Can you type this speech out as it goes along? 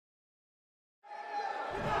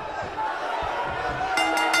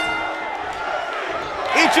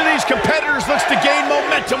Each of these competitors looks to gain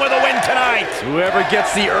momentum with a win tonight. Whoever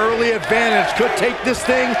gets the early advantage could take this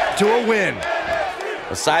thing to a win.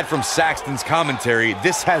 Aside from Saxton's commentary,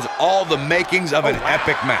 this has all the makings of an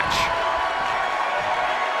epic match.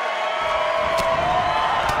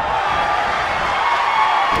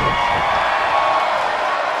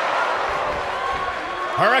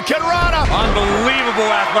 Hurricane Rana.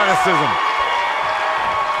 Unbelievable athleticism.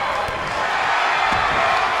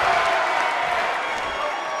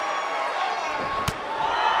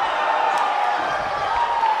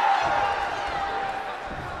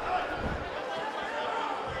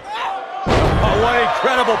 Oh, what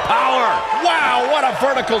incredible power. Wow, what a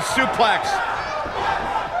vertical suplex.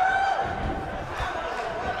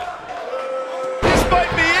 This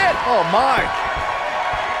might be it. Oh, my.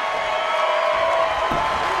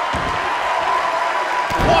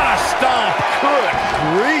 What a stomp. Good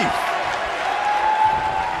grief.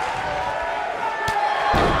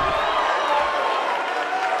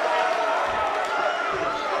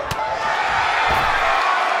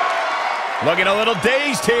 Looking a little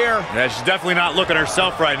dazed here. Yeah, she's definitely not looking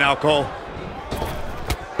herself right now, Cole.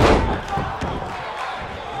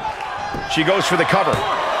 She goes for the cover.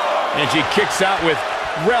 And she kicks out with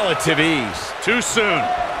relative ease. Too soon.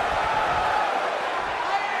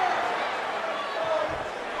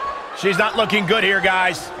 She's not looking good here,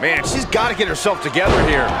 guys. Man, she's got to get herself together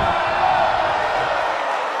here.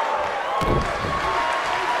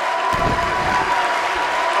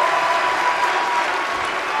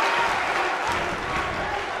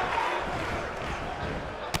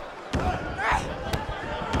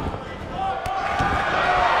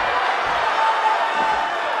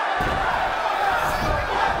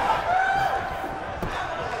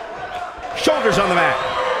 Shoulders on the mat.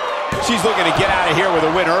 She's looking to get out of here with a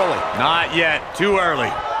win early. Not yet. Too early.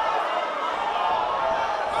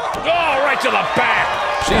 Oh, right to the back.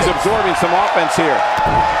 She's absorbing some offense here.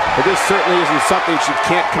 But this certainly isn't something she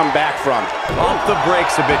can't come back from. Pump the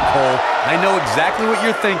brakes a bit, Cole. I know exactly what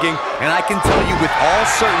you're thinking, and I can tell you with all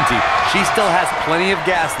certainty, she still has plenty of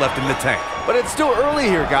gas left in the tank. But it's still early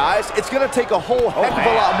here, guys. It's going to take a whole heck of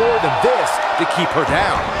a lot more than this to keep her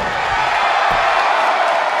down.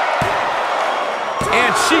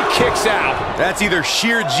 And she kicks out. That's either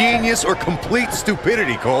sheer genius or complete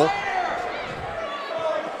stupidity, Cole.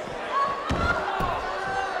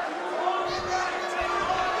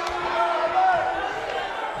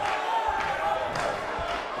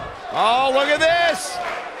 Oh, look at this.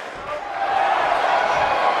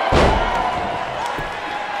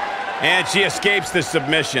 And she escapes the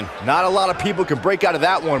submission. Not a lot of people can break out of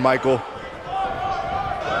that one, Michael.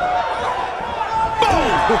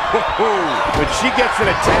 When she gets in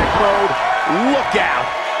attack mode, look out.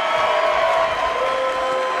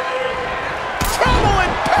 Trouble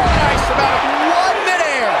in paradise about 1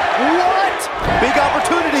 midair. What? Big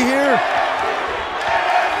opportunity here.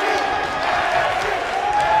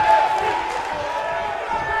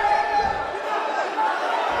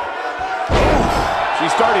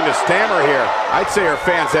 She's starting to stammer here. I'd say her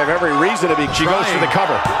fans have every reason to be She goes for the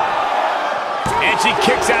cover. And she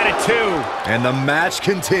kicks out at 2. And the match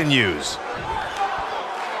continues.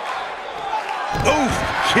 Oof,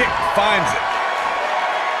 kick finds it.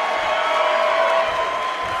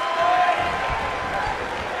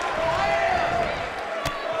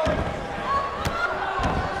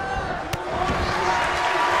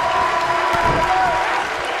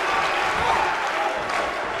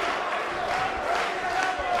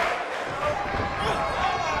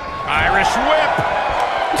 Irish whip.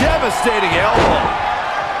 Devastating elbow.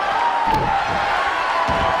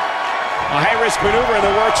 A high-risk maneuver in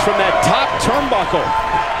the works from that top turnbuckle.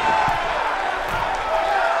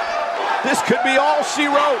 This could be all she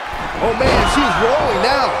wrote. Oh, man, she's rolling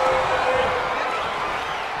now.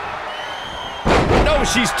 No,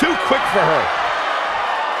 she's too quick for her.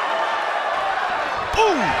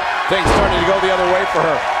 Ooh! Things starting to go the other way for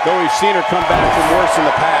her, though we've seen her come back from worse in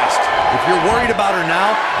the past. If you're worried about her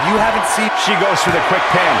now, you haven't seen... She goes for the quick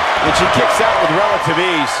pin. And she kicks out with relative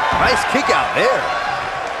ease. Nice kick out there.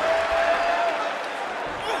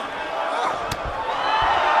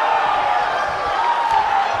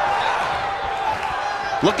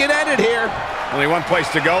 Looking at it here. Only one place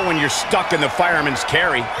to go when you're stuck in the fireman's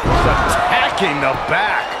carry. Attacking the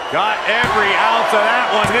back. Got every ounce of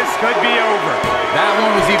that one. This could be over. That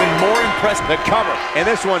one was even more impressive. The cover, and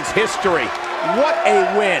this one's history. What a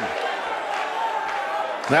win.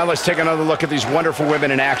 Now let's take another look at these wonderful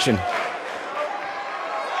women in action.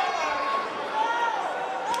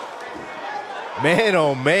 Man,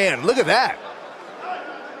 oh man, look at that.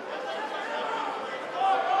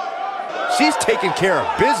 she's taking care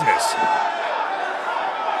of business.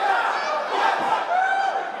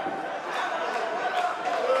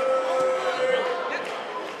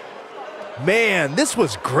 Man, this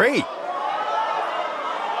was great.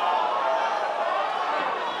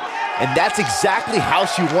 And that's exactly how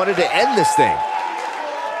she wanted to end this thing.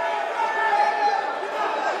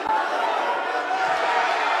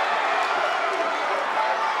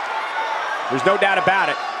 There's no doubt about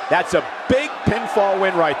it. That's a big pinfall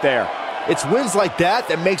win right there. It's wins like that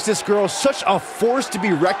that makes this girl such a force to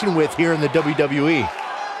be reckoned with here in the WWE.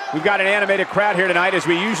 We've got an animated crowd here tonight, as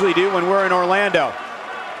we usually do when we're in Orlando.